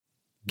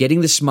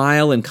Getting the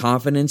smile and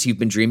confidence you've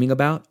been dreaming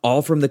about,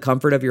 all from the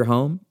comfort of your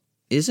home,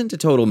 isn't a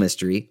total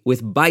mystery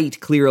with Byte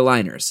clear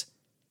aligners.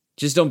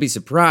 Just don't be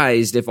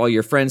surprised if all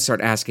your friends start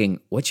asking,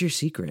 "What's your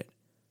secret?"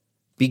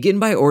 Begin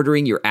by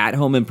ordering your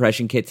at-home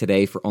impression kit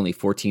today for only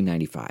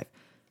 $14.95.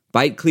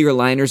 Byte clear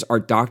aligners are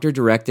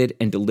doctor-directed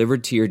and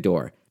delivered to your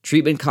door.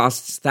 Treatment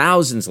costs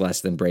thousands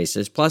less than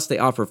braces, plus they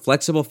offer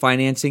flexible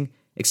financing,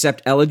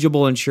 accept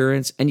eligible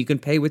insurance, and you can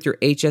pay with your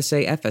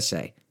HSA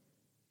FSA.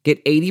 Get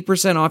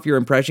 80% off your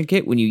impression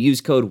kit when you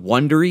use code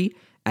WONDERY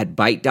at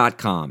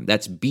Byte.com.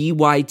 That's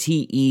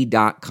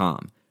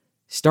BYTE.com.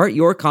 Start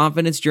your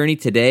confidence journey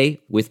today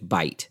with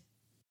Byte.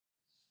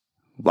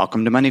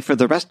 Welcome to Money for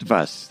the Rest of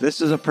Us.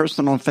 This is a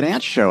personal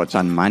finance show. It's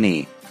on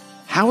money,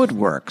 how it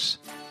works,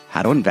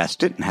 how to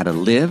invest it, and how to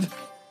live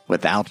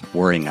without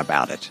worrying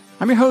about it.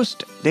 I'm your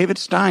host, David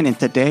Stein, and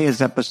today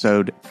is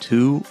episode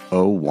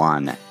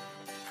 201.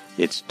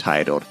 It's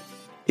titled,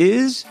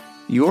 Is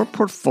Your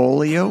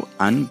Portfolio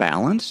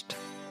Unbalanced?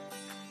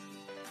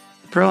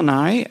 Pearl and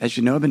I, as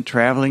you know, have been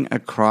traveling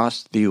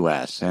across the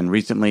U.S., and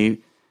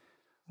recently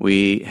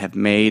we have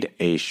made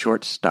a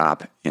short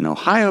stop in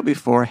Ohio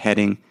before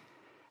heading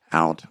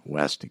out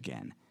west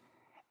again.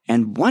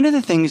 And one of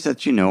the things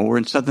that you know, we're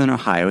in southern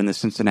Ohio in the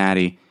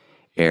Cincinnati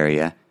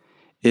area,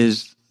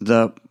 is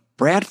the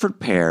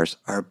Bradford pears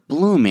are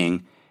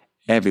blooming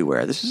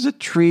everywhere. This is a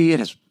tree. It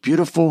has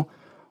beautiful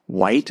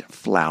white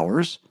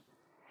flowers.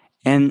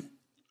 And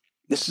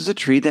this is a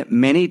tree that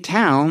many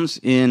towns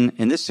in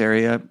this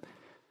area,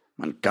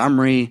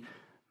 Montgomery,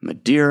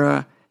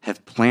 Madeira,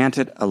 have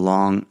planted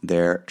along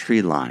their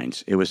tree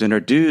lines. It was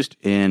introduced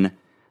in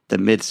the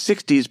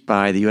mid-'60s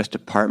by the U.S.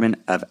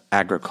 Department of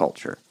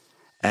Agriculture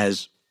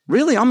as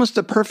really almost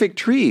the perfect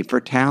tree for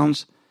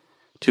towns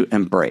to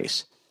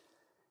embrace.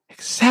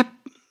 Except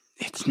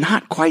it's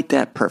not quite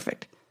that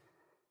perfect.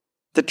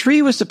 The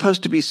tree was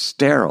supposed to be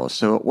sterile,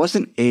 so it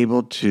wasn't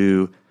able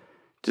to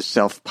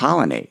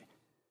self-pollinate.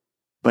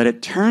 But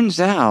it turns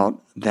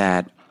out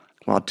that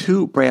while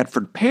two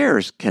Bradford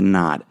pears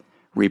cannot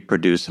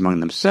reproduce among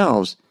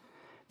themselves,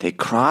 they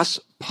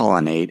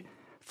cross-pollinate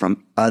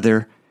from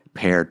other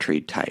pear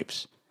tree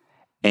types.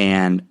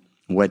 And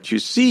what you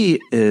see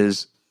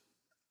is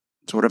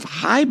sort of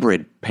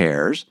hybrid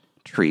pears,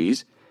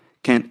 trees,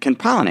 can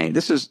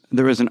pollinate.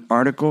 There was an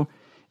article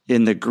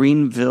in the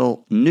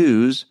Greenville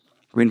News,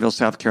 Greenville,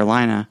 South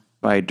Carolina,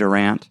 by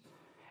Durant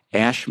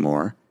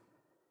Ashmore,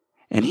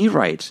 and he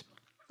writes,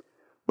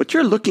 "What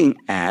you're looking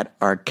at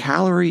are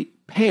calorie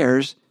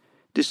pears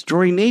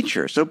destroying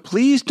nature, so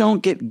please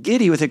don't get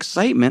giddy with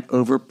excitement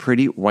over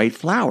pretty white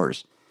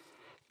flowers.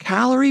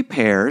 Calorie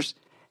pears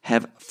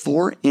have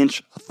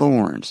 4-inch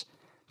thorns.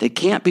 They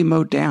can't be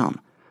mowed down.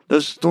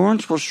 Those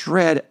thorns will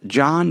shred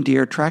John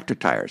Deere tractor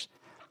tires.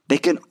 They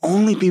can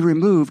only be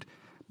removed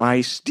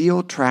by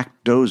steel track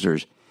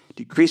dozers,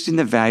 decreasing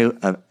the value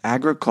of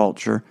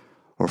agriculture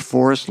or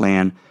forest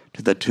land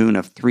to the tune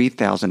of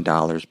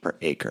 $3,000 per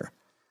acre."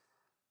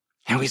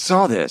 And we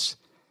saw this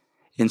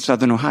in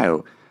southern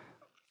Ohio.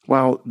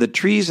 While the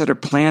trees that are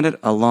planted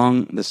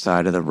along the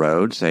side of the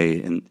road, say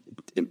in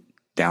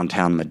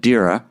downtown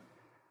Madeira,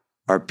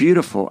 are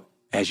beautiful,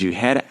 as you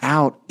head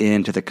out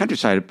into the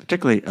countryside,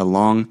 particularly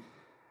along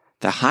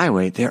the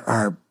highway, there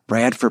are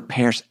Bradford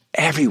pears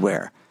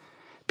everywhere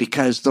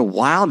because the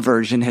wild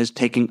version has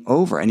taken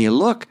over. And you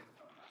look,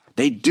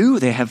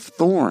 they have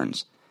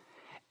thorns.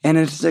 And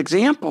it's an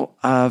example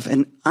of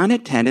an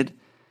unintended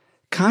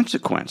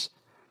consequence,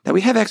 that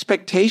we have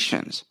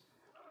expectations.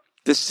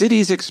 The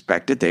cities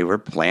expected they were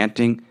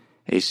planting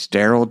a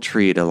sterile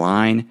tree to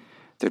line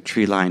their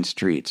tree-lined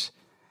streets.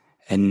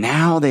 And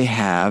now they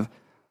have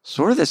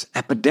sort of this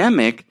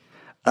epidemic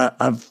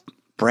of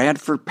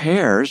Bradford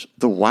pears,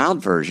 the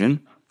wild version,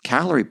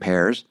 calorie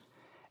pears,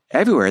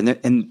 everywhere.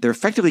 And they're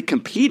effectively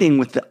competing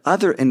with the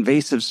other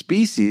invasive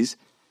species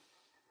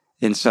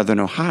in southern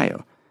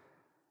Ohio.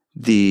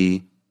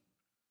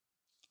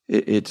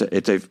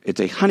 It's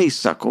a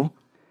honeysuckle,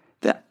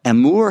 the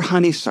Amur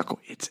honeysuckle.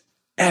 It's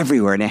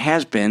everywhere, and it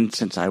has been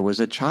since I was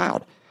a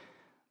child.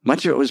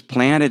 Much of it was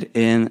planted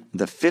in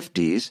the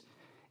 50s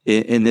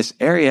in this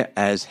area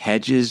as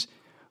hedges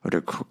or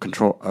to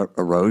control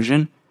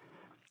erosion.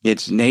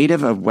 It's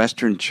native of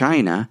Western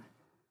China,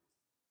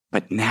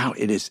 but now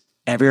it is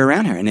everywhere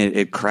around here, and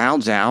it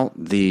crowds out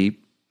the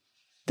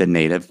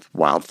native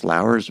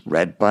wildflowers,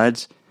 red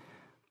buds,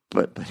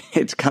 but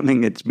it's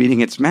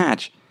meeting its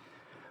match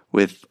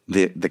with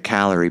the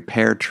calorie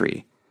pear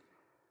tree.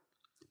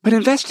 But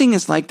investing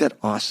is like that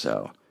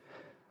also.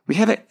 We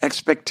have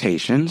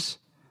expectations,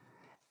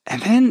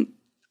 and then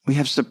we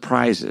have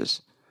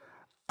surprises,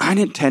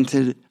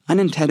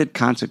 unintended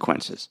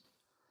consequences.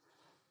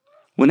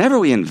 Whenever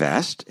we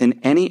invest in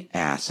any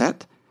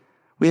asset,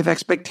 we have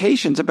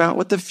expectations about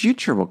what the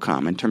future will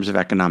come in terms of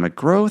economic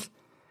growth,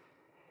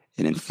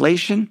 in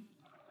inflation,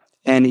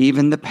 and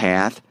even the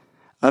path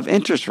of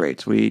interest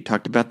rates. We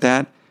talked about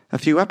that a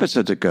few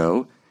episodes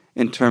ago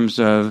in terms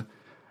of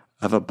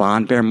a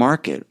bond bear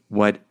market.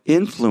 What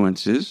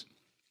influences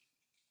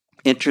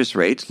interest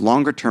rates,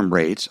 longer-term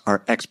rates,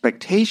 are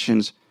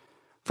expectations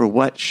for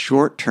what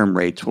short-term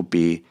rates will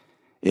be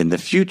in the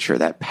future,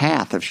 that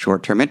path of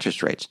short-term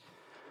interest rates.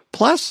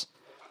 Plus,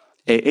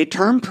 a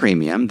term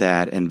premium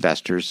that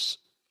investors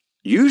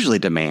usually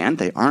demand,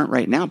 they aren't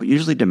right now, but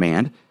usually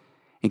demand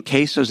in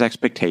case those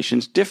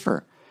expectations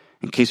differ,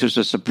 in case there's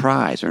a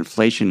surprise or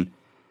inflation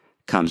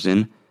comes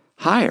in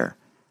higher.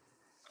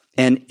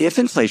 And if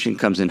inflation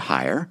comes in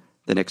higher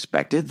than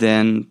expected,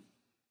 then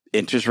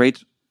interest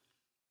rates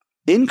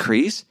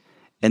increase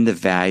and the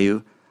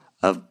value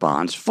of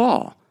bonds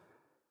fall.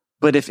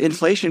 But if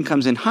inflation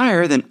comes in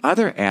higher, then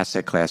other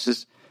asset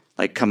classes,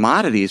 like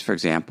commodities, for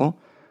example,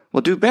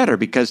 will do better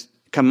because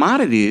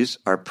commodities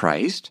are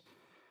priced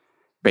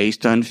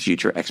based on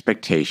future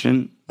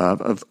expectation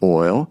of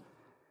oil,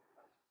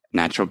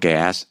 natural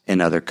gas,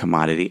 and other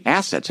commodity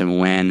assets. And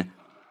when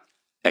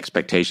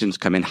expectations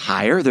come in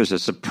higher, there's a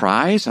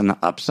surprise on the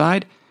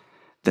upside,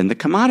 then the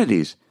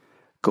commodities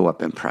go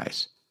up in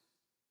price.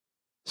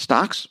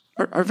 Stocks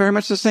are very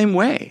much the same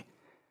way.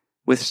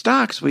 With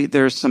stocks,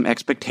 there's some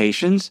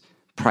expectations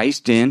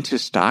priced into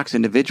stocks,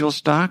 individual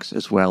stocks,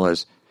 as well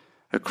as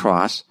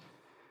across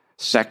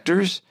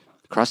sectors,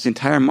 across the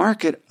entire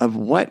market of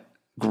what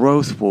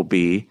growth will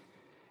be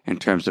in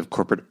terms of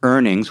corporate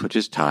earnings, which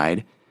is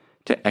tied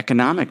to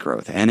economic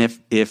growth. And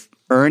if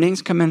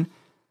earnings come in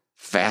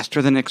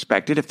faster than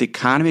expected, if the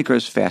economy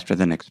grows faster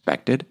than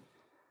expected,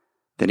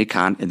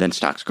 then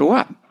stocks go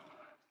up.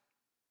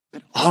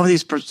 But all of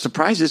these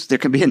surprises, there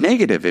can be a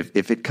negative.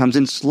 If it comes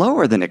in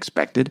slower than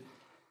expected,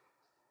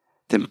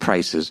 then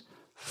prices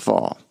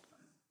fall.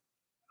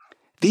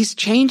 These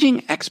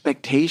changing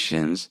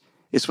expectations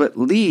is what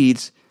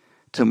leads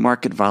to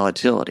market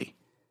volatility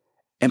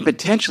and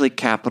potentially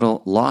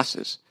capital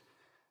losses.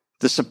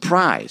 The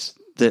surprise,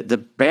 the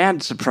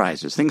bad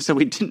surprises, things that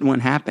we didn't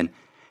want happen,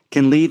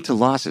 can lead to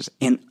losses.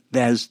 And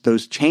as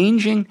those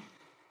changing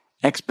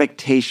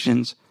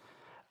expectations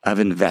of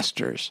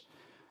investors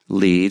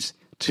leads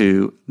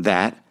to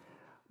that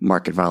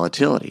market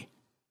volatility.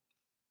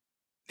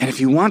 And if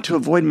you want to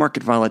avoid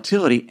market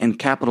volatility and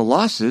capital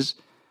losses,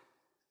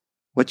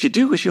 what you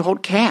do is you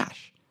hold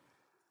cash.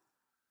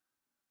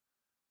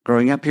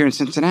 Growing up here in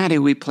Cincinnati,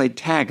 we played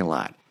tag a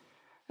lot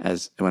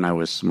when I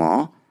was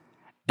small.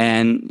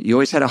 And you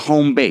always had a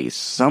home base,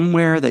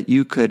 somewhere that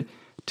you could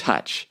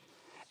touch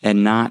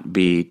and not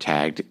be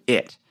tagged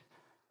it.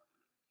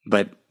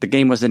 But the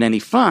game wasn't any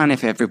fun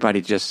if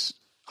everybody just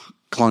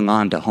clung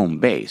on to home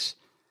base.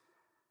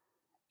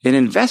 In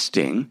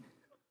investing,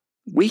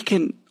 we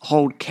can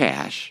hold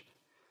cash,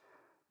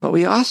 but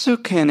we also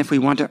can, if we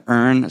want to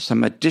earn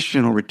some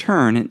additional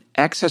return, an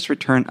excess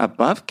return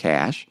above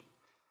cash,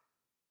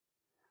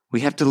 we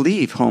have to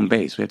leave home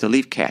base. We have to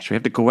leave cash. We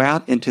have to go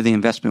out into the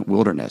investment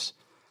wilderness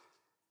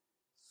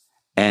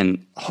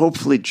and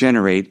hopefully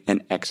generate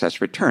an excess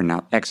return.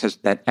 Now,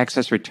 that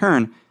excess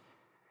return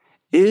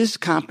is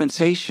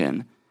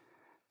compensation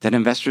that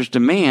investors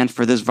demand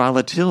for this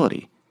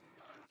volatility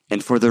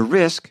and for the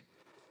risk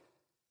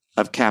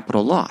of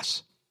capital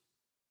loss.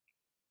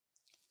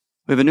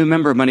 We have a new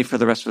member of Money for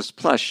the Rest of Us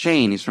Plus,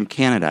 Shane. He's from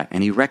Canada,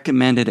 and he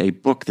recommended a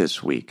book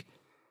this week.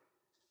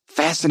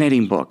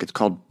 Fascinating book. It's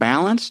called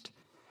Balanced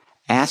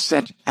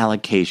Asset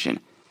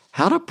Allocation: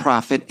 How to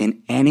Profit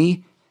in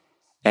Any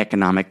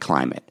Economic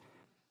Climate.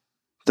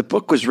 The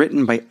book was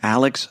written by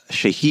Alex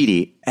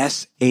Shahidi,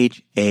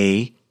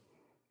 Shahidi,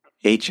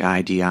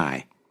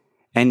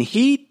 and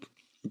he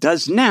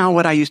does now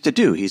what I used to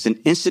do. He's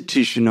an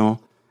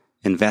institutional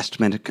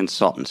investment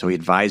consultant, so he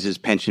advises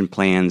pension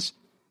plans,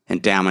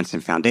 endowments,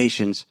 and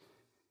foundations.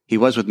 He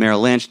was with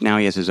Merrill Lynch. Now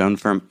he has his own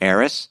firm,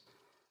 Eris.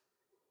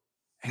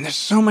 And there's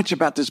so much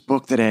about this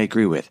book that I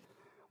agree with.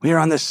 We are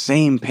on the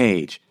same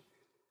page.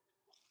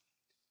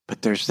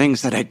 But there's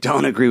things that I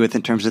don't agree with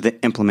in terms of the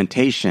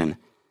implementation,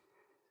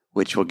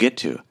 which we'll get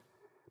to.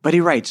 But he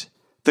writes,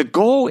 the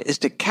goal is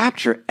to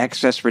capture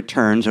excess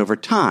returns over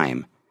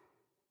time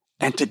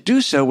and to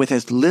do so with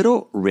as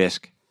little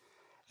risk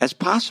as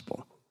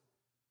possible.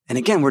 And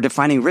again, we're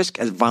defining risk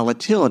as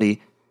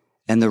volatility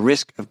and the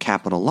risk of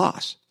capital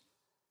loss.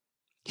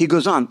 He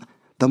goes on,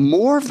 the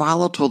more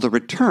volatile the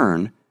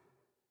return,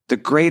 the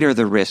greater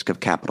the risk of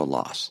capital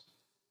loss.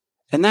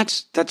 And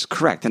that's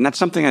correct. And that's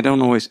something I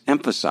don't always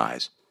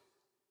emphasize.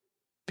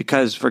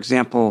 Because, for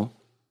example,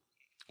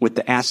 with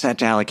the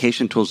asset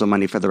allocation tools of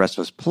Money for the Rest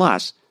of Us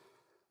Plus,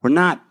 we're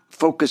not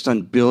focused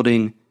on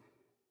building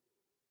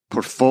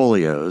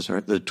portfolios,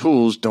 or the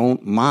tools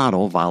don't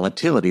model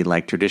volatility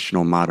like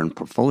traditional modern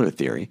portfolio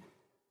theory.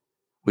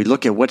 We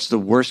look at what's the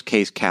worst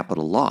case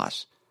capital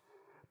loss.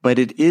 But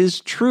it is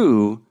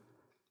true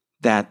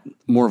that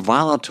more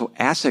volatile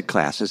asset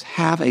classes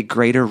have a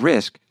greater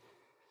risk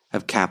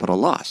of capital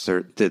loss.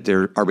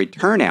 There are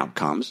return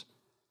outcomes.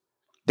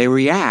 They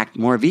react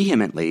more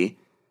vehemently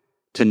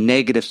to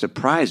negative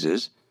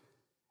surprises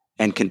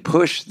and can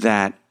push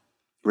that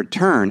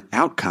return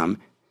outcome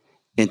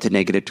into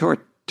negative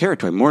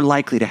territory, more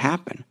likely to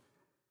happen.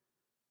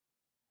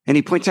 And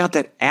he points out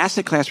that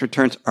asset class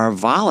returns are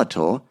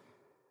volatile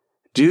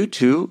due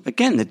to,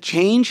 again, the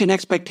change in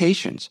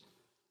expectations,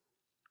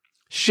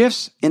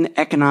 shifts in the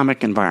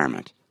economic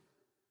environment,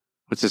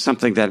 which is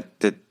something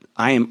that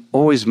I am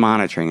always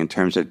monitoring in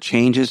terms of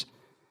changes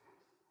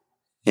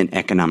in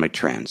economic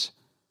trends.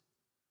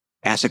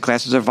 Asset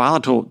classes are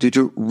volatile due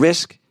to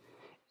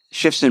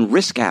shifts in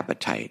risk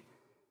appetite,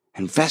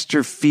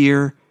 investor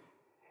fear,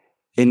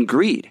 and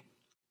greed.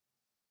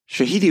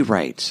 Shahidi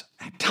writes,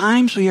 at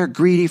times we are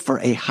greedy for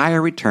a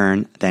higher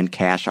return than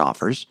cash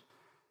offers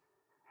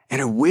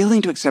and are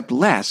willing to accept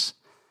less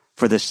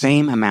for the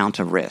same amount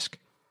of risk.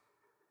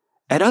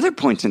 At other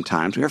points in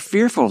time, we are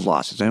fearful of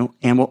losses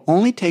and will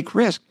only take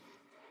risk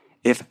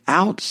if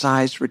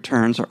outsized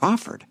returns are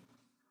offered.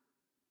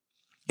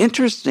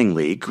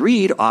 Interestingly,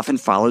 greed often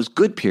follows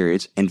good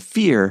periods and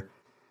fear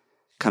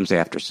comes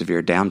after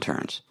severe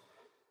downturns.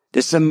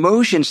 This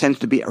emotion tends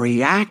to be a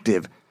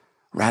reactive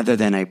rather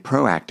than a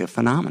proactive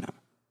phenomenon.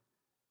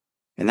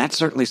 And that's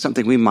certainly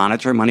something we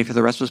monitor in Money for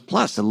the Rest of Us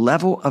Plus, the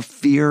level of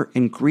fear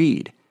and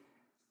greed.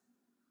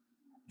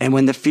 And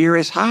when the fear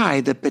is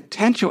high, the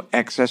potential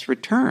excess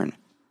return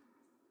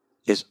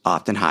is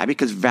often high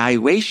because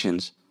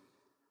valuations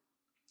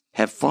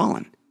have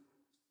fallen.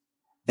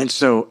 And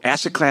so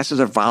asset classes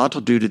are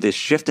volatile due to this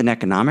shift in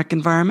economic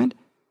environment,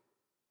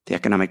 the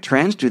economic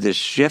trends, due to this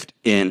shift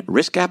in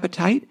risk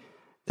appetite,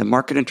 the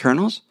market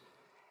internals.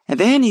 And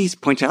then he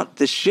points out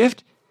the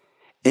shift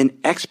in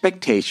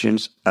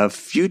expectations of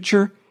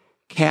future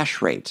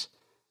cash rates,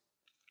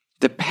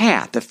 the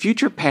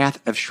future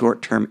path of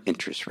short-term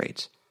interest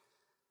rates,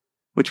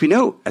 which we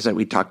know, as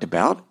we talked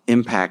about,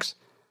 impacts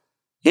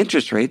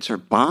interest rates or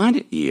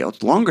bond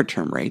yields,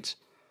 longer-term rates.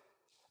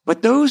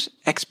 But those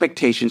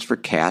expectations for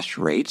cash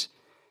rates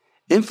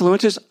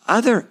influences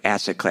other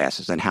asset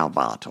classes and how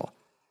volatile.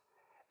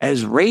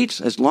 As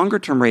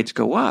longer-term rates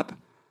go up,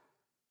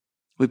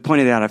 we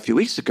pointed out a few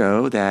weeks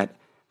ago that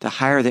the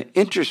higher the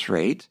interest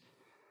rate,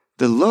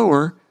 the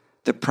lower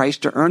the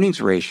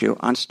price-to-earnings ratio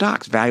on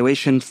stocks.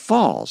 Valuation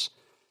falls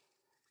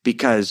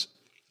because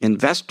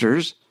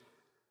investors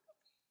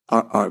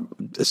are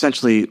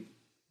essentially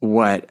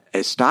what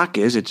a stock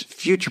is. It's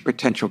future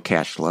potential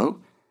cash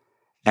flow.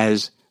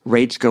 As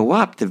rates go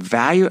up, the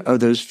value of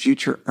those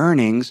future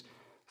earnings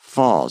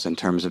falls in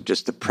terms of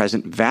just the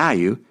present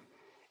value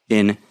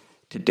in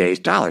today's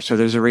dollar. So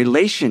there's a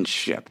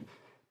relationship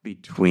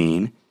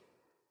between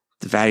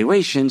the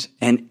valuations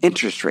and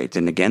interest rates.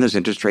 And again, those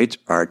interest rates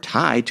are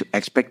tied to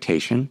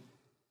expectation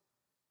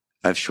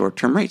of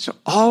short-term rates. So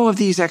all of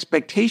these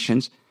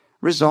expectations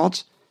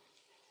results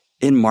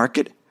in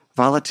market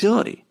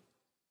volatility.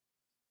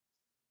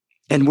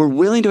 And we're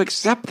willing to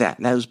accept that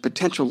was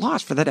potential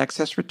loss for that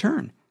excess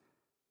return.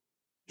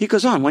 He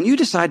goes on, when you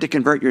decide to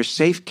convert your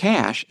safe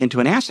cash into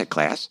an asset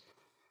class,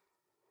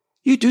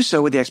 you do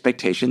so with the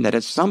expectation that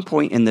at some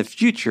point in the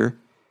future,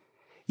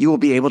 you will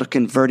be able to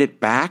convert it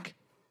back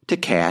to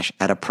cash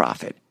at a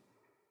profit.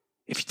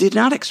 If you did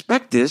not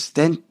expect this,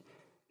 then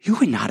you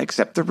would not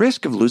accept the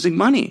risk of losing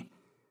money.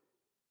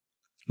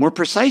 More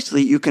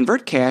precisely, you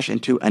convert cash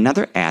into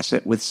another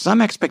asset with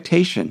some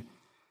expectation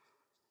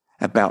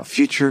about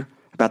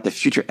the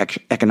future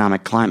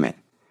economic climate.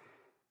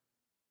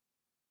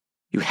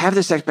 You have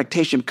this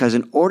expectation because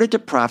in order to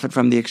profit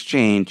from the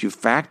exchange, you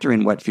factor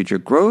in what future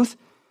growth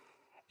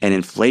and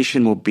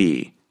inflation will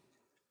be.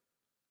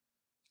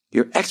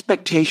 Your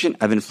expectation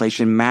of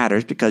inflation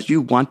matters because you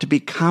want to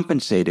be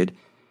compensated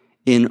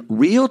in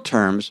real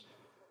terms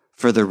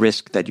for the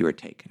risk that you are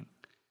taking.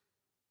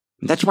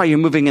 That's why you're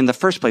moving in the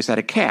first place out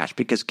of cash,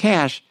 because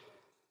cash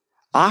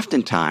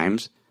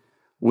oftentimes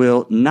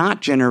will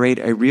not generate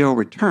a real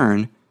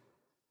return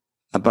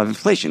above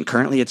inflation.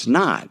 Currently, it's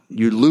not.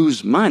 You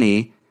lose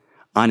money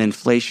on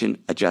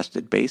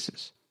inflation-adjusted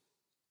basis.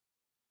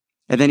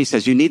 And then he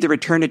says, you need the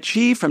return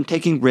achieved from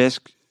taking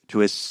risk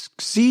to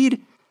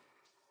exceed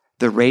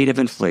the rate of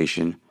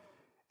inflation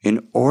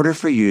in order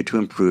for you to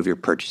improve your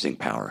purchasing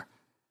power.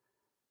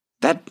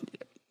 That,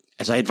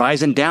 as I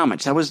advise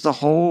endowments, that was the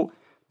whole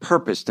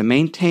purpose, to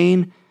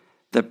maintain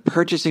the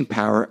purchasing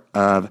power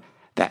of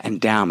that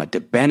endowment,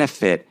 to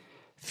benefit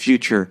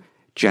future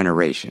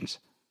generations.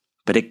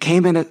 But it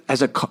came in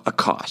as a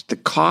cost. The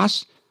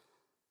cost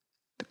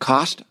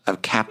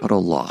of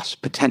capital loss,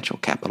 potential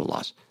capital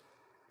loss,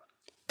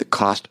 the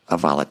cost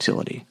of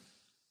volatility.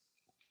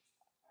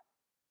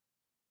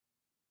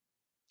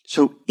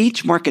 So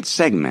each market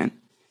segment,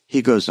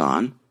 he goes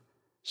on,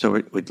 so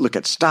we look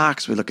at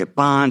stocks, we look at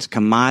bonds,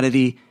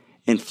 commodity,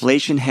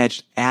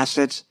 inflation-hedged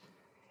assets.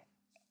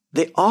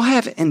 They all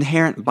have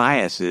inherent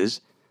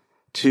biases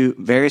to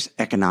various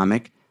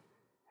economic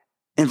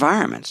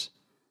environments.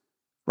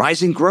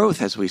 Rising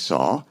growth, as we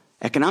saw,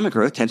 economic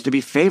growth tends to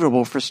be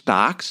favorable for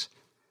stocks.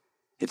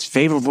 It's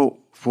favorable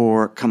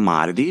for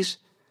commodities.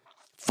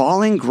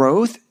 Falling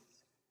growth,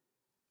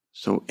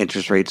 so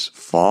interest rates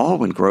fall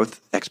when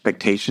growth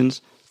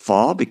expectations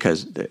fall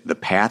because the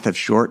path of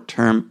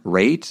short-term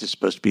rates is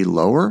supposed to be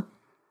lower.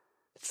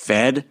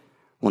 Fed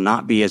will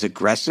not be as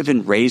aggressive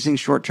in raising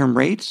short-term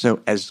rates.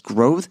 So as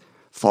growth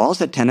falls,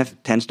 that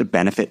tends to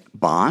benefit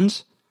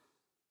bonds.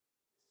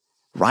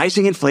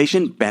 Rising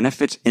inflation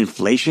benefits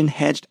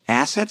inflation-hedged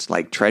assets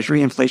like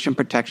Treasury inflation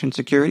protection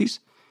securities,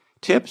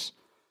 TIPS,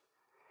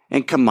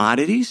 and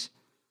commodities.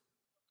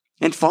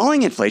 And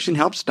falling inflation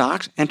helps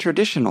stocks and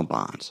traditional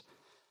bonds.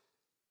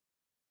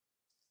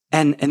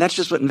 And that's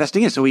just what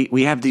investing is. So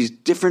we have these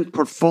different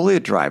portfolio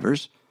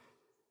drivers.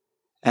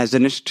 As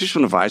an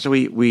institutional advisor,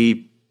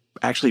 we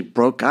actually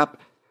broke up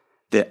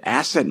the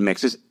asset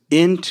mixes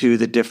into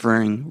the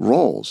differing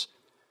roles.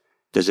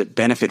 Does it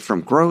benefit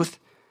from growth?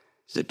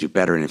 Does it do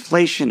better in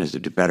inflation? Does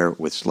it do better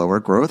with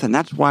slower growth? And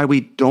that's why we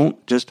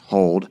don't just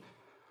hold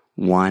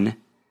one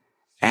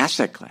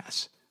asset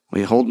class.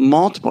 We hold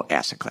multiple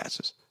asset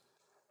classes.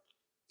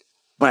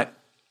 But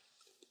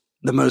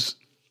the most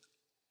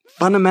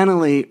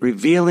fundamentally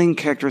revealing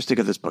characteristic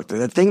of this book,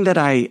 the thing that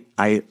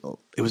it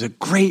was a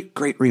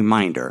great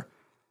reminder,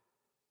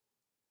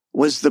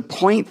 was the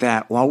point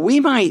that while we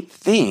might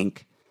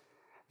think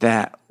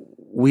that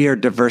we are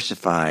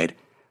diversified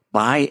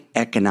by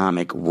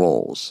economic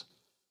roles,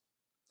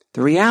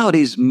 the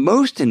reality is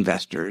most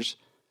investors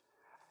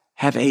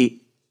have a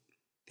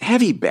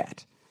heavy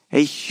bet,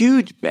 a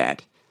huge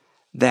bet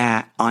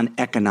that on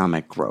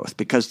economic growth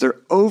because they're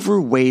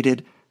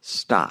overweighted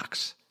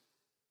stocks.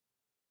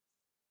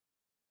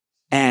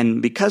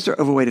 And because they're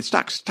overweighted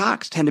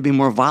stocks tend to be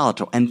more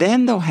volatile. And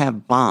then they'll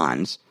have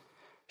bonds,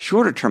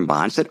 shorter-term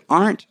bonds, that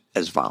aren't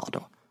as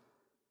volatile.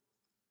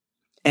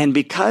 And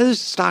because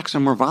stocks are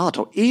more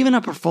volatile, even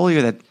a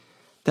portfolio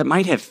that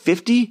might have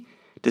 50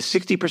 to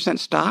 60%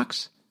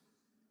 stocks,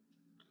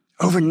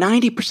 over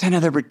 90%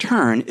 of the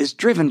return is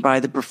driven by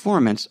the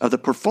performance of the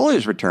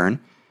portfolio's return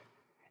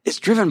is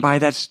driven by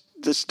the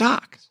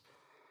stocks.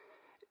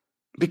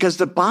 Because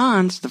the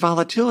bonds, the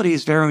volatility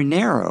is very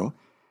narrow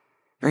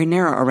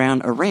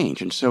around a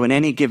range. And so in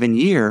any given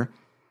year,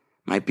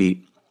 might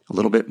be a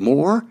little bit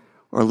more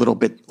or a little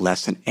bit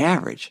less than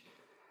average.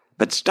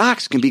 But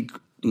stocks can be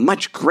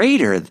much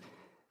greater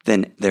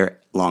than their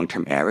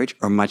long-term average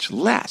or much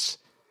less.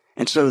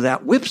 And so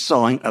that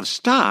whipsawing of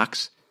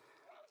stocks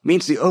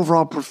means the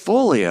overall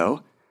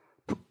portfolio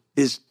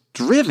is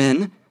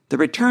driven, the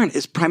return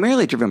is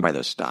primarily driven by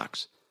those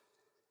stocks.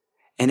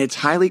 And it's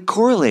highly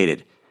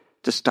correlated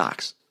to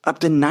stocks, up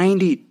to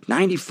 90,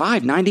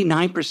 95,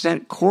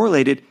 99%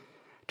 correlated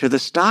to the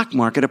stock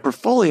market, a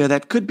portfolio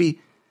that could be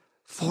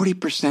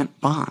 40%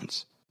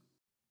 bonds.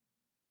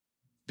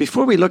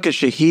 Before we look at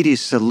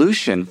Shahidi's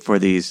solution for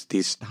these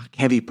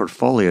stock-heavy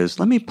portfolios,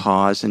 let me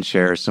pause and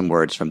share some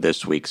words from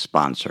this week's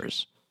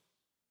sponsors.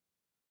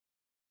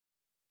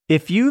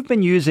 If you've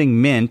been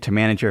using Mint to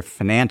manage your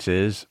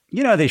finances,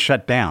 you know they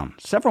shut down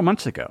several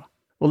months ago.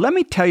 Well, let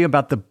me tell you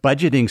about the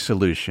budgeting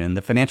solution,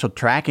 the financial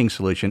tracking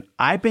solution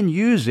I've been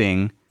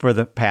using for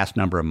the past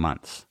number of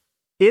months.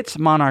 It's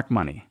Monarch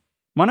Money.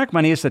 Monarch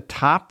Money is the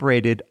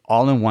top-rated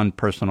all-in-one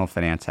personal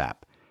finance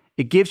app.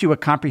 It gives you a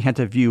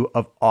comprehensive view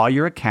of all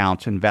your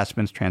accounts,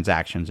 investments,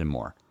 transactions, and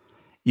more.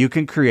 You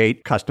can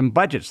create custom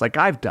budgets like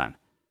I've done.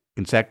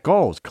 You can set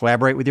goals,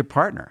 collaborate with your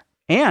partner.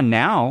 And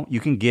now you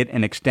can get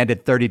an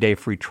extended 30-day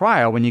free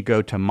trial when you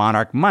go to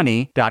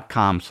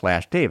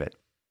monarchmoney.com/David.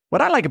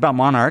 What I like about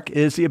Monarch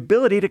is the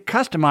ability to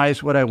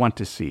customize what I want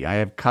to see. I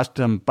have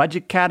custom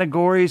budget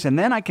categories, and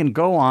then I can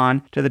go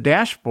on to the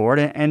dashboard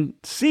and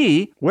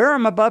see where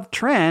I'm above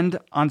trend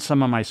on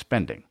some of my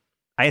spending.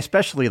 I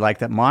especially like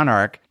that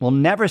Monarch will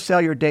never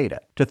sell your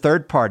data to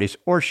third parties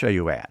or show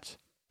you ads.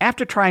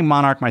 After trying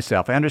Monarch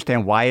myself, I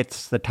understand why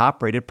it's the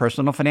top-rated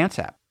personal finance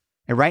app.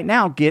 And right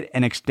now, get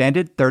an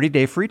extended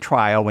 30-day free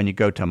trial when you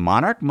go to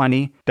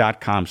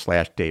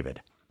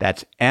monarchmoney.com/David.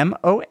 That's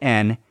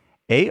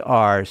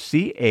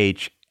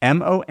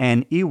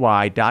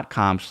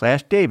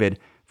MONARCHMONEY.com/David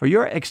for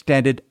your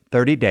extended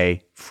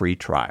 30-day free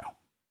trial.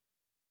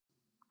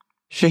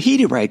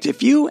 Shahidi writes,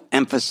 if you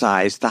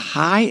emphasize the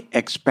high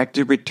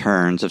expected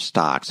returns of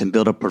stocks and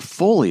build a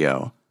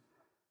portfolio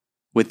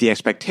with the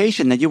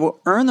expectation that you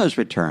will earn those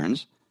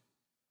returns,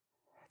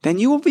 then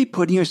you will be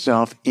putting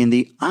yourself in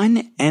the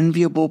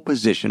unenviable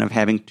position of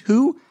having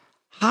too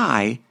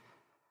high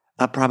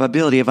a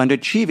probability of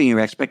underachieving your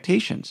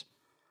expectations.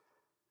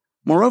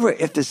 Moreover,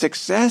 if the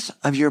success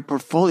of your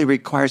portfolio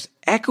requires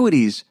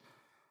equities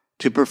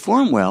to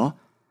perform well,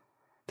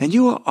 then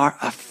you are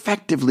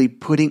effectively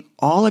putting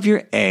all of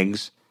your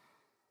eggs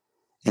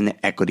in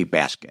the equity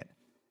basket.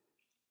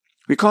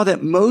 Recall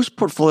that most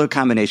portfolio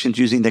combinations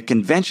using the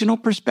conventional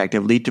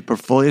perspective lead to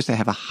portfolios that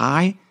have a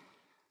high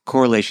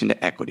correlation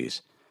to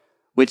equities,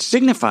 which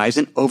signifies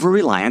an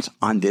over-reliance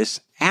on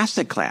this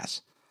asset class.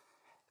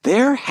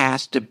 There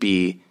has to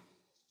be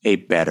a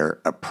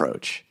better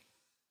approach.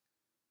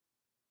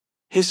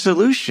 His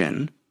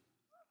solution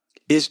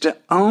is to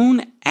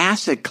own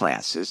asset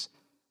classes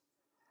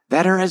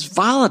that are as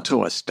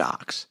volatile as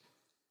stocks,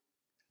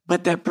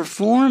 but that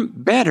perform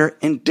better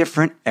in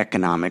different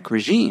economic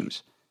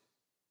regimes.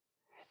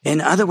 In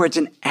other words,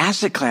 an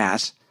asset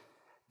class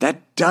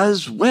that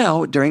does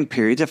well during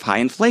periods of high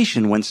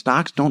inflation when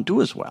stocks don't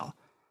do as well.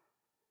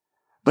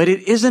 But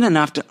it isn't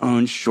enough to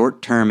own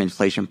short-term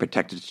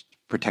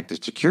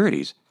inflation-protected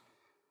securities.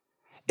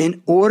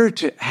 In order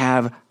to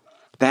have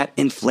that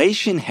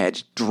inflation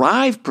hedge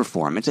drive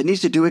performance, it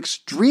needs to do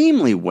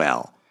extremely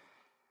well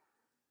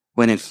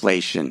when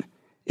inflation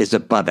is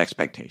above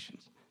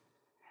expectations.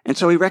 And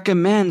so he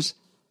recommends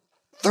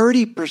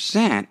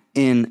 30%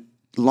 in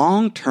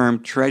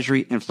long-term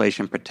Treasury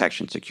inflation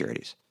protection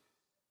securities.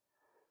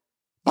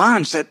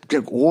 Bonds that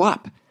go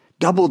up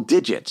double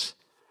digits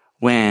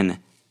when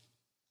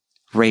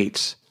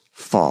rates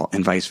fall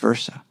and vice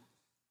versa.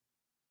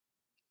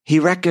 He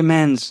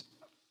recommends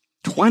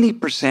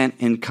 20%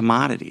 in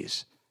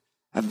commodities,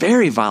 a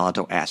very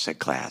volatile asset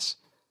class.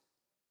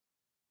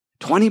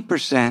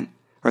 20%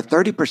 or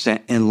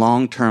 30% in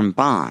long-term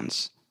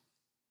bonds,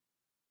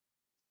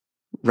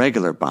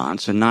 regular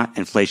bonds, so not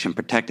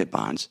inflation-protected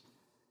bonds,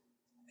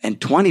 and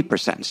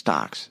 20% in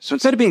stocks. So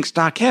instead of being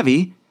stock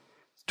heavy,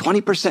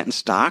 20% in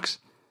stocks,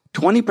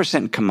 20%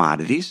 in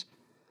commodities,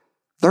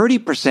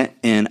 30%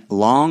 in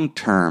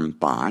long-term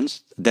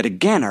bonds that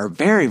again are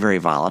very, very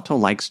volatile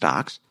like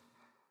stocks,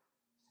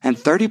 and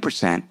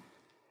 30%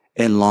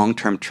 in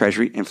long-term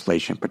Treasury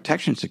inflation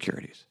protection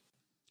securities.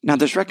 Now,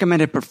 this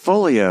recommended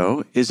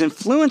portfolio is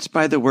influenced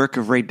by the work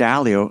of Ray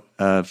Dalio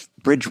of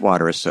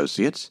Bridgewater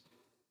Associates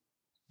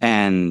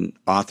and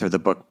author of the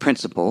book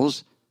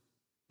Principles.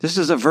 This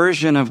is a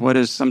version of what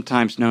is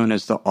sometimes known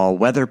as the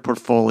all-weather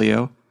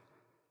portfolio,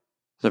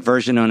 the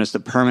version known as the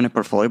permanent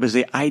portfolio, but it's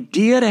the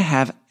idea to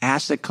have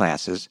asset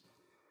classes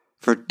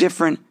for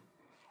different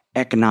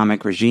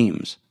economic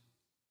regimes.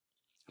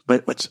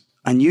 But what's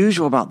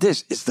unusual about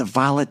this is the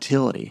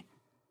volatility.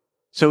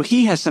 So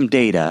he has some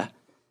data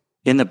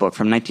in the book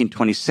from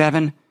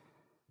 1927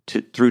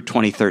 through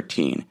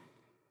 2013,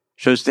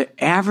 shows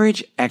the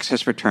average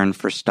excess return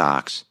for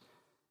stocks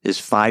is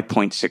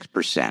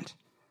 5.6%.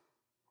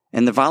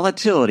 And the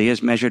volatility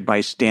is measured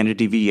by standard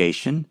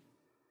deviation.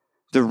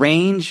 The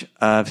range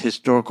of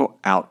historical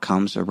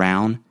outcomes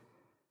around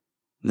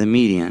the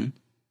median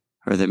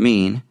or the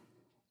mean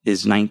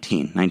is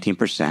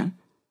 19%.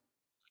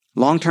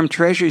 Long-term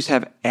treasuries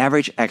have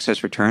average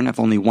excess return of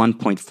only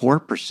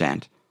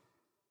 1.4%.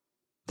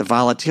 The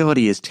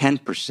volatility is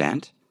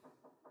 10%.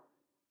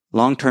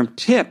 Long-term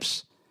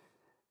tips,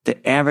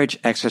 the average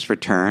excess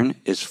return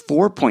is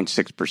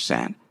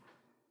 4.6%.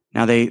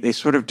 Now, they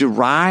sort of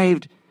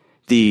derived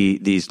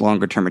these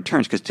longer-term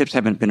returns because tips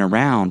haven't been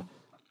around.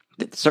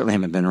 They certainly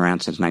haven't been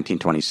around since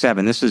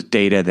 1927. This is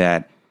data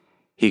that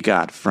he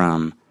got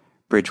from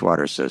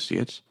Bridgewater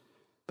Associates.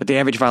 But the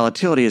average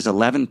volatility is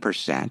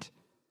 11%.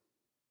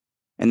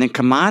 And then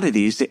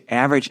commodities, the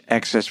average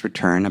excess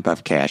return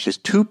above cash is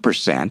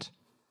 2%.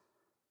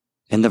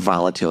 And the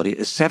volatility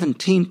is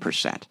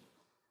 17%.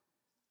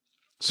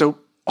 So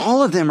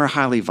all of them are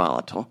highly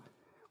volatile,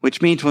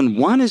 which means when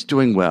one is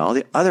doing well,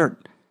 the other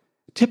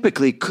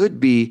typically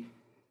could be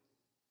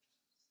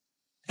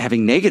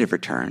having negative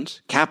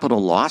returns,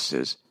 capital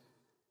losses,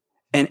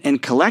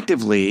 and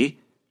collectively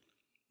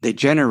they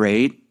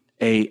generate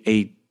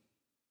a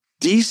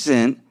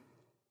decent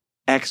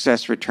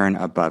excess return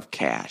above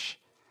cash.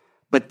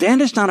 But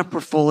then it's not a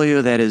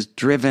portfolio that is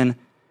driven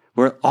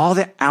where all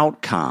the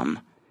outcome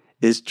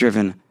is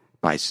driven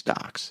by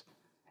stocks.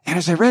 And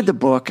as I read the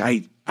book,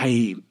 I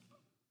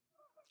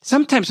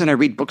sometimes when I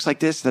read books like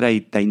this that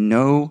I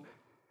know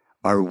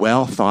are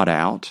well thought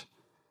out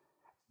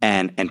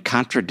and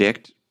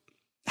contradict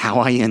how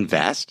I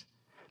invest,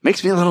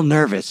 makes me a little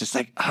nervous. It's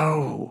like,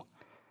 oh,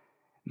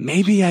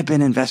 maybe I've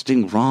been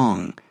investing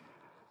wrong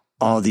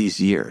all these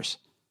years.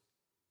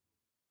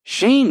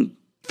 Shane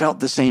felt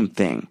the same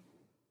thing.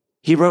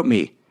 He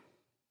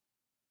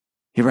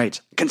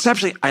writes,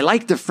 conceptually, I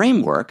like the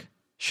framework,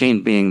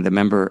 Shane being the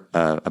member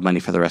of Money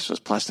for the Rest of Us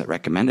Plus that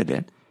recommended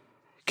it.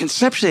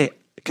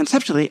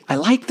 Conceptually, I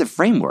like the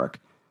framework,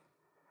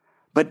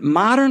 but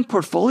modern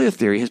portfolio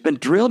theory has been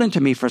drilled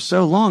into me for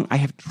so long, I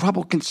have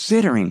trouble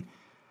considering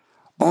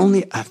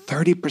only a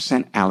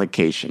 30%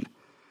 allocation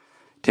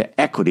to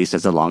equities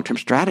as a long-term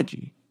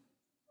strategy.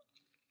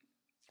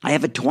 I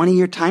have a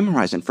 20-year time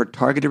horizon for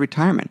targeted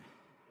retirement.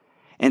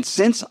 And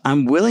since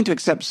I'm willing to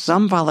accept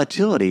some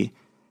volatility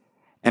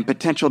and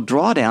potential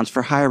drawdowns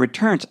for higher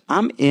returns,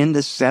 I'm in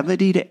the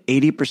 70 to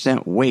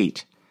 80%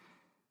 weight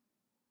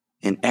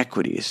in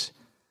equities.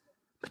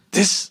 But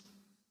this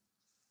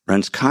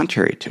runs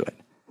contrary to it.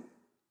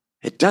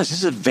 It does. This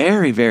is a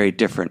very, very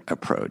different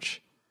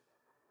approach.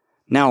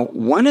 Now,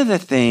 one of the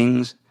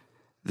things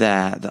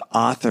that the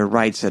author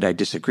writes that I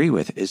disagree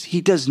with is he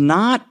does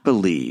not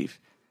believe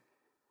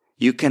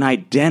you can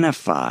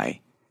identify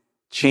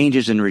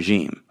changes in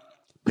regime,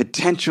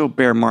 potential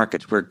bear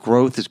markets where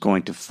growth is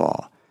going to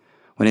fall,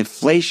 when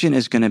inflation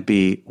is going to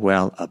be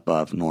well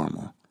above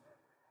normal.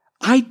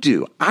 I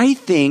do. I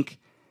think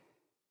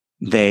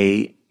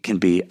they can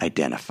be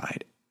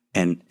identified.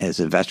 And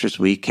as investors,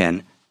 we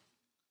can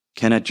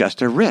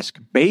adjust our risk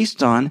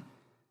based on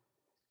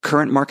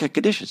current market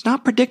conditions.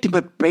 Not predicting,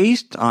 but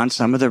based on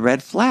some of the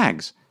red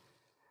flags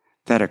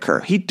that occur.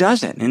 He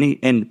doesn't.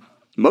 And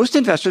most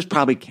investors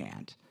probably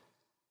can't.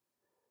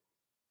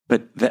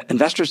 But the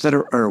investors that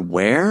are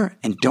aware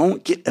and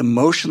don't get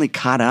emotionally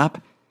caught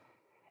up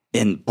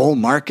in bull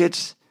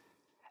markets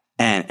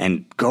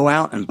and go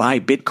out and buy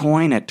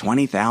Bitcoin at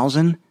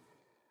 20,000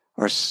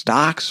 or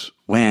stocks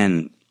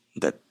when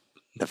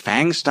the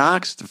FANG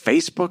stocks, the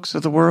Facebooks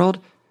of the world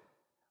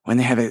when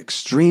they have an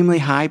extremely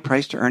high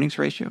price to earnings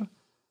ratio?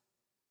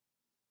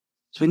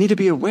 So we need to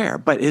be aware.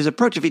 But his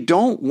approach, if you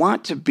don't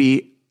want to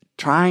be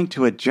trying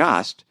to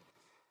adjust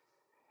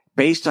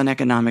based on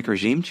economic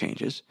regime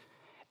changes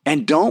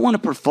and don't want a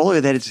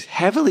portfolio that is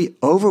heavily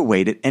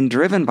overweighted and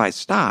driven by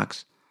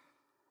stocks,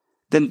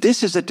 then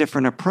this is a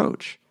different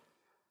approach.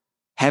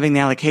 Having the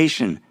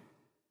allocation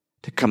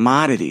to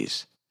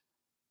commodities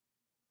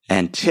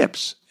and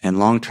tips and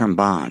long-term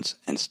bonds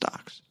and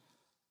stocks.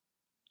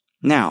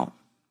 Now,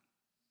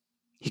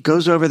 he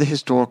goes over the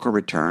historical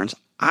returns.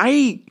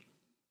 I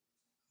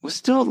was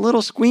still a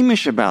little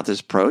squeamish about this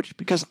approach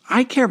because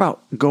I care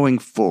about going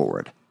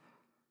forward.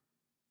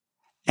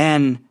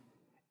 And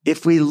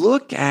if we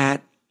look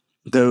at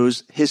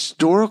those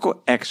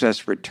historical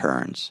excess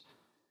returns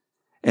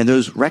and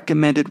those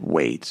recommended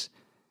weights,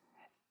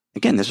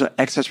 again, those are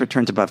excess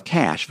returns above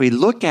cash. If we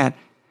look at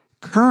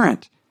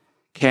current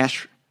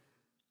cash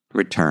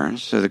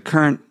returns, so the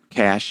current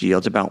cash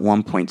yields about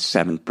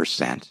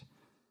 1.7%,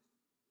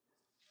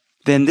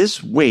 then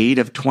this weight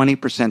of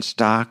 20%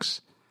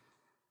 stocks,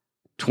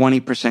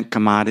 20%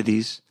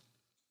 commodities,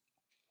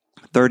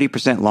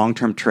 30%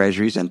 long-term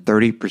treasuries, and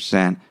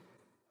 30%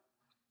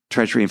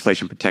 Treasury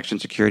inflation protection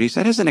securities,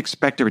 that has an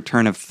expected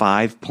return of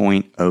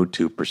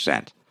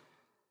 5.02%.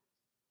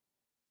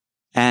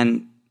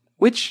 And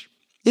which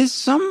is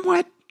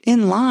somewhat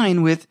in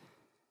line with,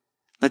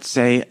 let's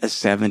say, a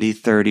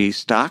 70-30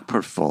 stock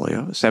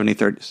portfolio,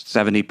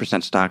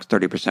 70% stocks,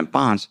 30%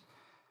 bonds,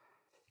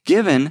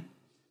 given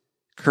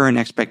current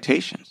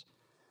expectations.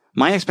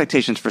 My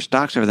expectations for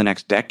stocks over the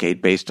next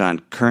decade, based on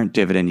current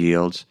dividend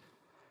yields,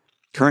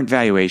 current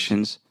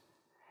valuations,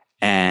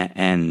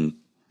 and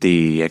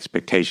the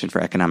expectation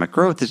for economic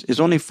growth is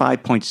only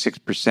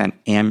 5.6%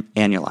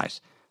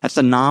 annualized. That's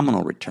the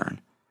nominal return.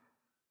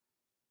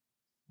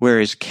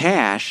 Whereas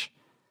cash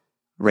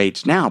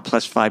rates now,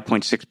 plus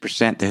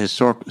 5.6%, the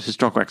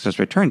historical excess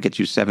return gets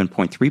you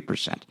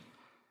 7.3%.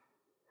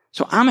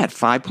 So I'm at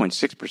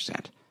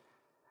 5.6%.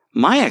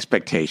 My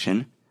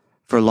expectation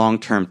for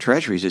long-term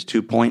treasuries is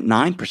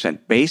 2.9%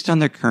 based on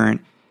their current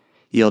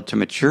yield to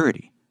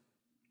maturity.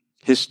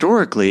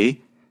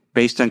 Historically,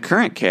 based on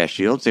current cash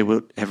yields, they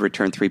would have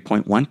returned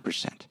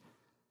 3.1%.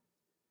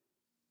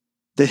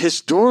 The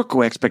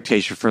historical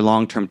expectation for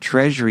long-term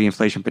treasury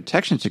inflation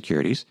protection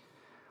securities,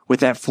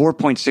 with that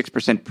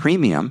 4.6%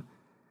 premium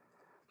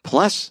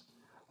plus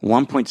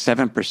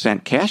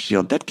 1.7% cash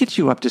yield, that gets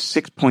you up to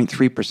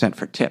 6.3%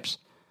 for tips.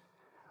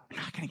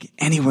 We're not going to get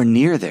anywhere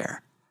near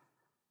there.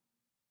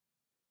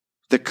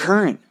 The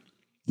current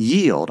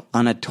yield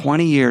on a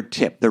 20-year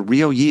tip, the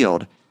real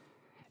yield,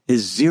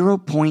 is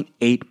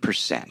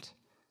 0.8%.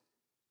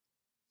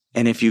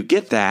 And if you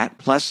get that,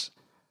 plus,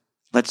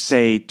 let's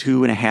say,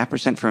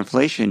 2.5% for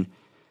inflation,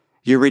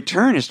 your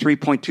return is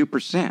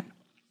 3.2%.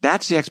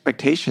 That's the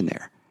expectation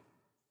there.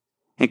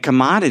 And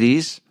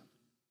commodities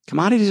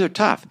are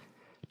tough.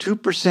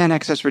 2%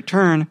 excess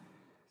return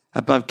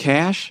above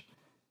cash,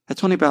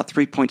 that's only about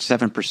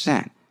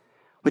 3.7%,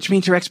 which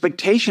means your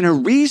expectation, a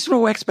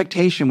reasonable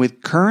expectation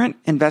with current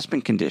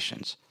investment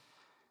conditions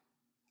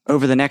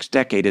over the next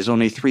decade is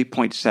only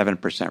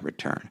 3.7%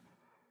 return.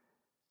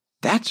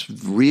 That's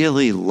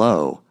really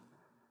low.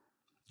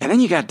 And then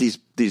you got these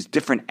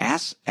different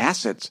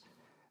assets.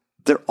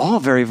 They're all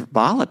very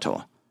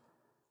volatile.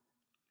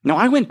 Now,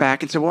 I went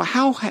back and said, well,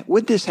 how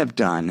would this have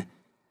done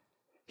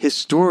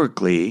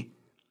historically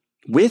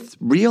with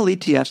real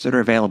ETFs that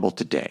are available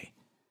today?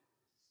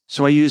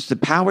 So I used the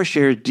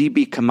PowerShares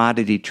DB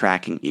Commodity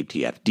Tracking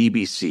ETF,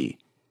 DBC.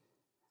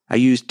 I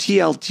used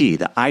TLT,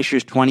 the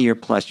iShares 20-year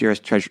plus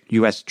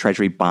U.S.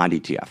 Treasury Bond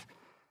ETF.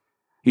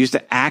 I used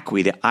the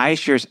ACWI, the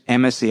iShares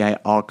MSCI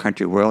All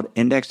Country World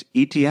Index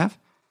ETF.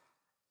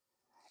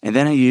 And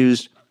then I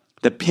used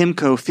the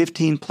PIMCO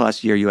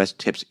 15-plus year U.S.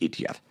 TIPS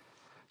ETF.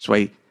 So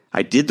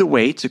I did the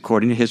weights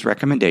according to his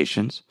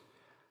recommendations,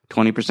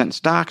 20% in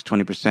stocks,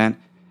 20%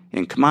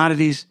 in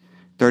commodities,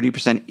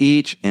 30%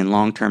 each in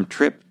long-term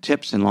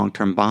tips and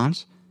long-term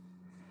bonds.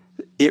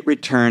 It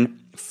returned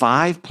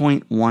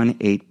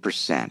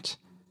 5.18%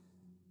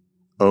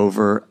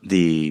 over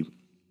it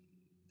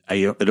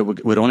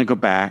would only go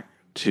back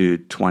to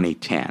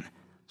 2010.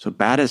 So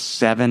about a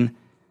 7+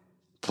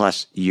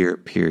 year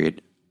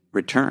period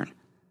return.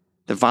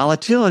 The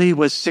volatility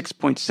was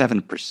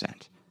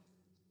 6.7%.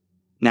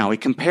 Now we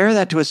compare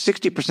that to a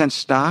 60%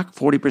 stock,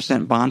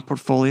 40% bond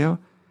portfolio.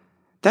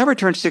 That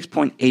returned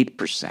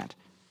 6.8%.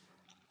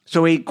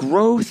 So a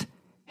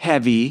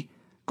growth-heavy,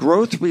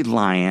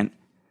 growth-reliant,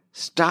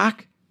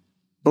 stock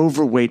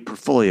overweight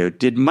portfolio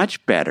did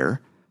much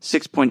better,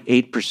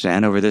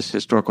 6.8% over this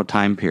historical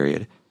time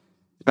period,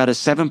 about a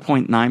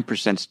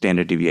 7.9%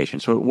 standard deviation.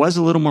 So it was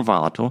a little more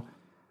volatile,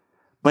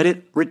 but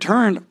it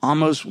returned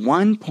almost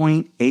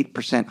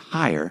 1.8%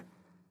 higher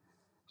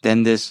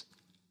than this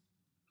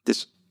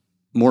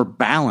more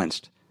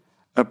balanced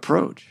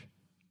approach.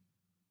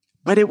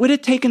 But it would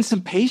have taken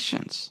some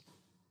patience.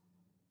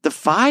 The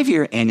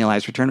 5-year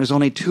annualized return was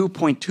only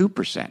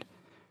 2.2%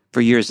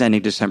 for years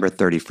ending December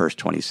 31st,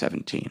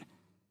 2017.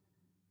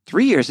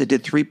 3 years, it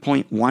did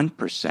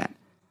 3.1%.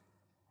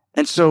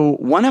 And so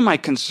one of my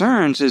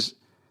concerns is,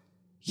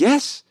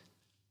 yes,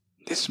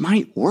 this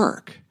might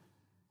work.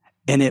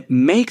 And it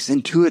makes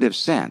intuitive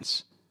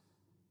sense.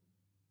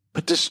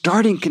 But the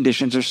starting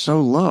conditions are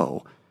so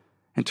low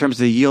in terms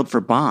of the yield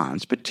for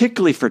bonds,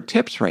 particularly for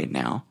TIPS right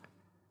now,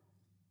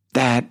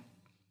 that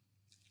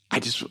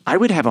I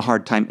would have a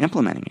hard time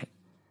implementing it.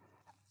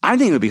 I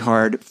think it would be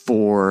hard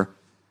for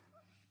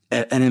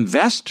an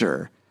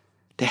investor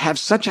to have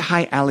such a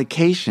high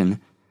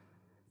allocation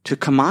to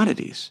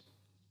commodities.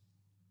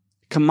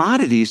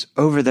 Commodities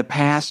over the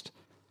past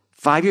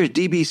 5 years,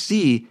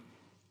 DBC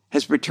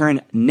has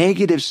returned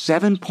negative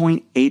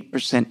 7.8%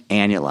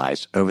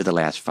 annualized over the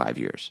last 5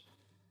 years.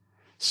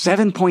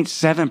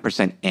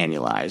 7.7%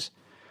 annualized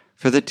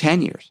for the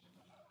 10 years.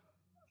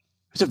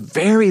 It's a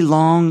very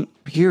long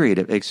period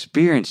of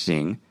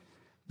experiencing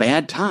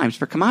bad times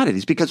for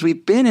commodities because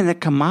we've been in a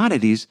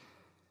commodities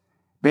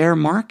bear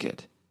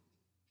market.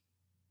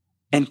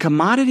 And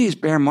commodities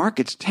bear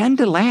markets tend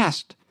to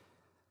last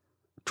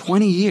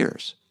 20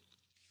 years.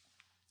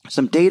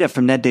 Some data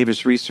from Ned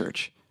Davis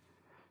Research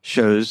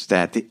shows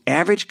that the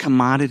average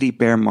commodity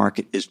bear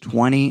market is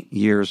 20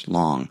 years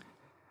long,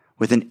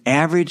 with an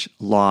average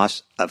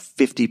loss of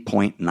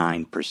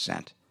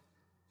 50.9%.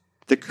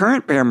 The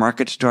current bear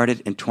market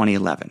started in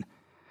 2011.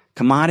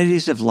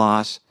 Commodities have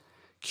lost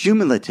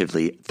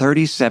cumulatively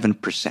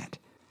 37%,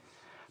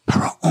 but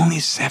we're only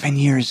 7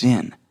 years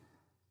in.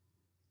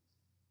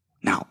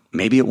 Now,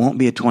 maybe it won't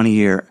be a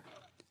 20-year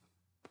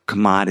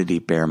commodity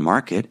bear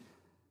market,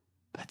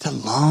 but it's a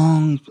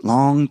long,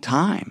 long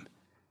time.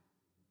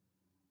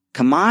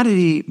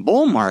 Commodity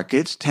bull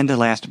markets tend to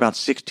last about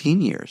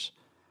 16 years,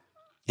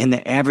 and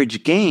the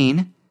average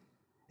gain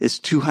is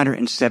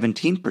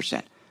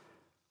 217%.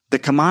 The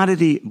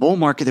commodity bull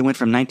market that went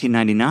from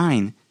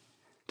 1999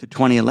 to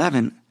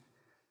 2011,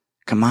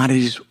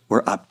 commodities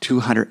were up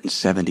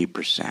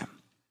 270%.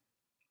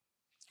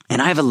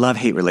 And I have a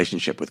love-hate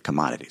relationship with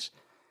commodities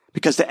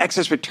because the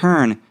excess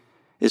return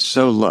is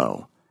so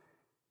low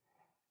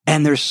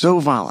and they're so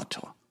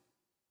volatile.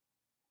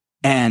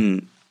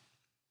 And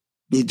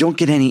you don't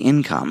get any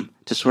income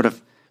to sort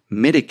of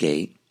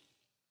mitigate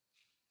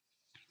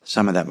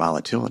some of that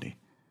volatility.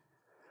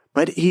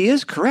 But he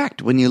is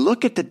correct. When you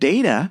look at the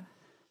data,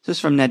 this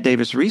is from Ned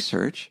Davis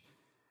Research,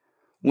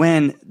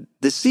 when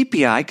the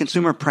CPI,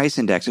 Consumer Price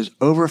Index, is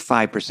over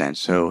 5%,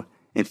 so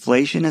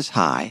inflation is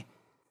high,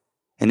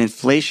 and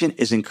inflation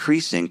is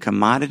increasing,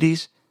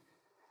 commodities,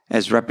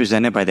 as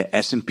represented by the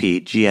S&P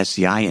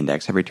GSCI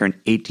index, have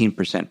returned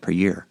 18% per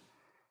year.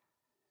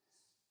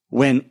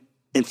 When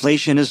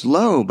inflation is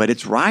low, but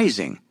it's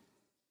rising,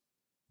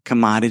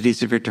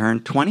 commodities have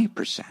returned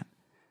 20%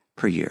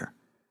 per year.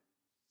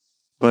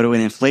 But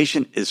when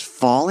inflation is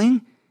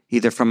falling,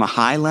 either from a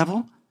high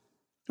level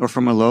or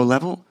from a low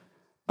level,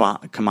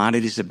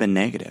 commodities have been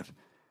negative.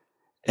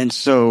 And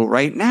so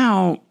right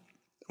now,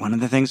 one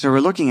of the things that we're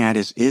looking at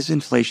is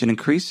inflation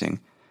increasing?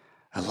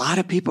 A lot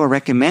of people are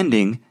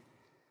recommending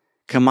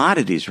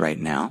commodities right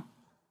now,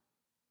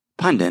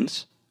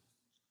 pundits,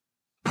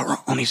 but we're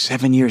only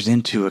 7 years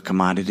into a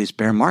commodities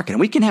bear market. And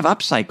we can have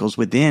up cycles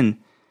within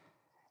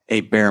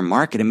a bear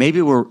market, and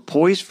maybe we're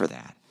poised for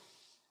that.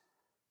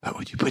 But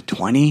would you put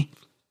 20%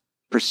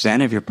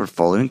 of your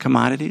portfolio in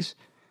commodities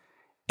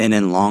and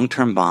in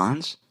long-term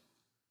bonds?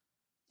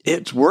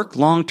 It's worked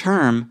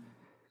long-term.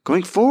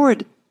 Going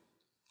forward,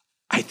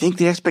 I think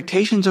the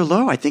expectations are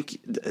low. I think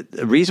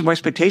the reasonable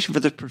expectation for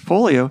the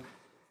portfolio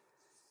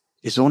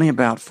is only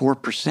about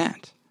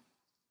 4%.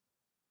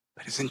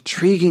 But it's an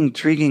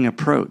intriguing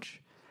approach.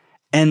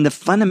 And the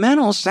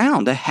fundamentals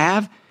sound to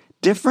have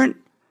different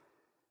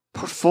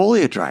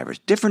portfolio drivers,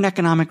 different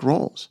economic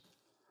roles.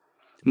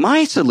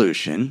 My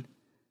solution,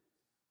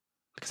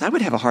 because I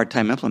would have a hard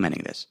time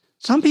implementing this,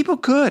 some people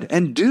could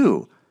and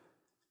do,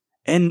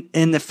 and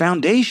the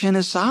foundation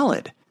is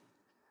solid.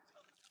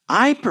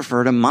 I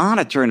prefer to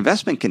monitor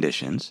investment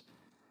conditions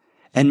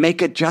and make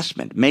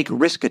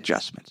risk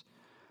adjustments.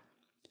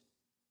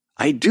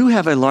 I do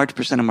have a large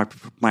percent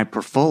of my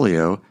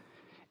portfolio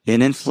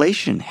in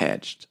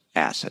inflation-hedged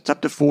assets,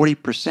 up to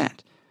 40%.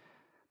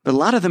 But a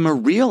lot of them are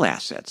real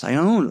assets. I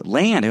own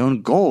land, I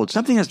own gold,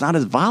 something that's not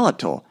as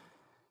volatile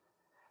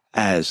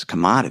as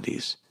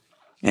commodities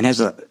and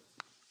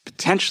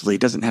potentially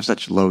doesn't have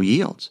such low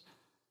yields.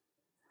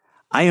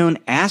 I own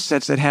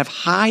assets that have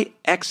high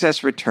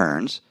excess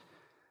returns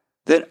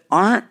that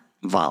aren't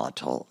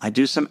volatile. I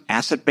do some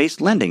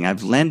asset-based lending.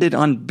 I've lended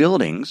on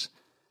buildings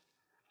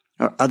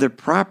or other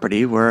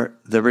property where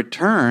the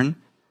return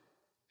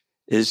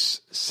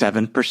is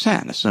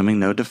 7%, assuming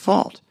no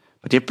default.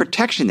 But you have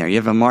protection there. You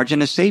have a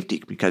margin of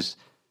safety because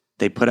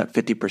they put up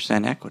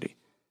 50% equity.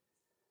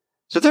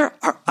 So there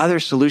are other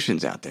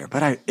solutions out there,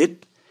 but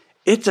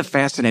it's a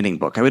fascinating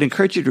book. I would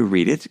encourage you to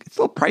read it. It's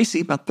a little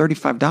pricey, about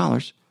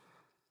 $35.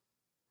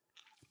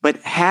 But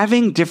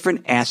having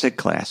different asset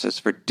classes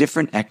for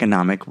different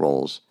economic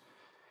roles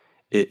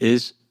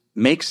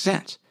makes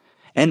sense.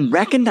 And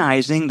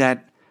recognizing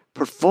that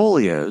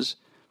portfolios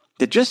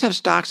that just have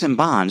stocks and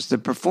bonds, the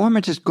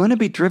performance is going to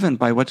be driven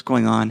by what's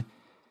going on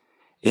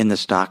in the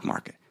stock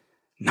market.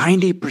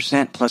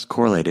 90% plus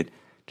correlated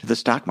to the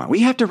stock market. We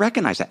have to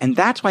recognize that. And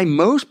that's why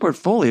most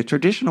portfolios,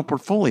 traditional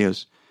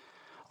portfolios,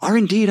 are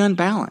indeed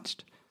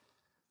unbalanced.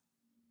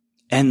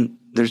 And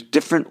there's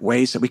different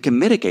ways that we can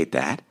mitigate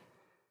that.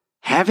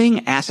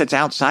 Having assets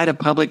outside of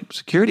public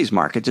securities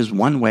markets is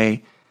one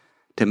way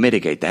to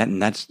mitigate that.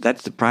 And that's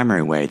the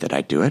primary way that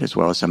I do it, as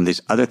well as some of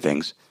these other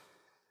things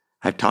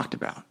I've talked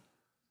about.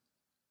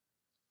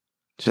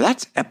 So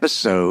that's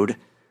episode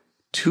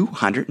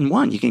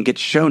 201. You can get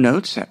show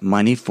notes at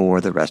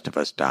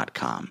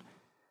moneyfortherestofus.com.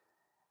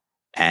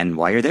 And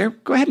while you're there,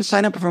 go ahead and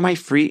sign up for my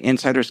free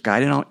Insider's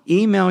Guide, and I'll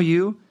email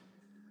you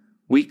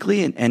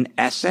weekly an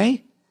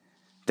essay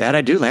that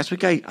I do. Last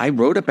week, I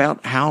wrote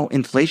about how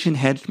inflation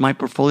hedged my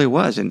portfolio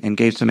was and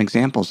gave some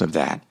examples of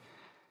that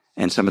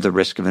and some of the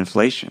risk of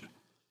inflation.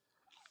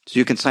 So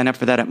you can sign up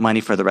for that at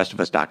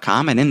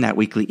moneyfortherestofus.com. And in that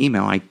weekly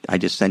email, I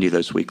just send you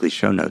those weekly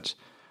show notes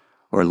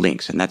or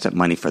links. And that's at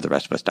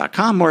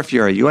moneyfortherestofus.com. Or if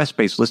you're a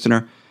US-based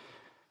listener,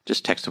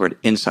 just text the word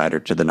insider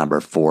to the number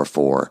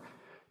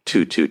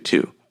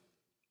 44222.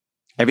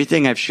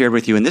 Everything I've shared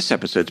with you in this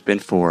episode has been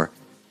for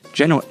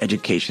general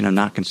education. I'm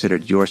not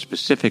considered your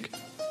specific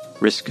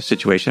risk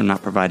situation. I'm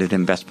not provided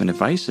investment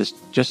advice. It's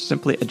just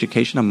simply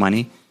education on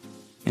money,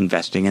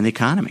 investing, and the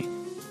economy.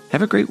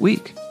 Have a great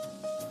week.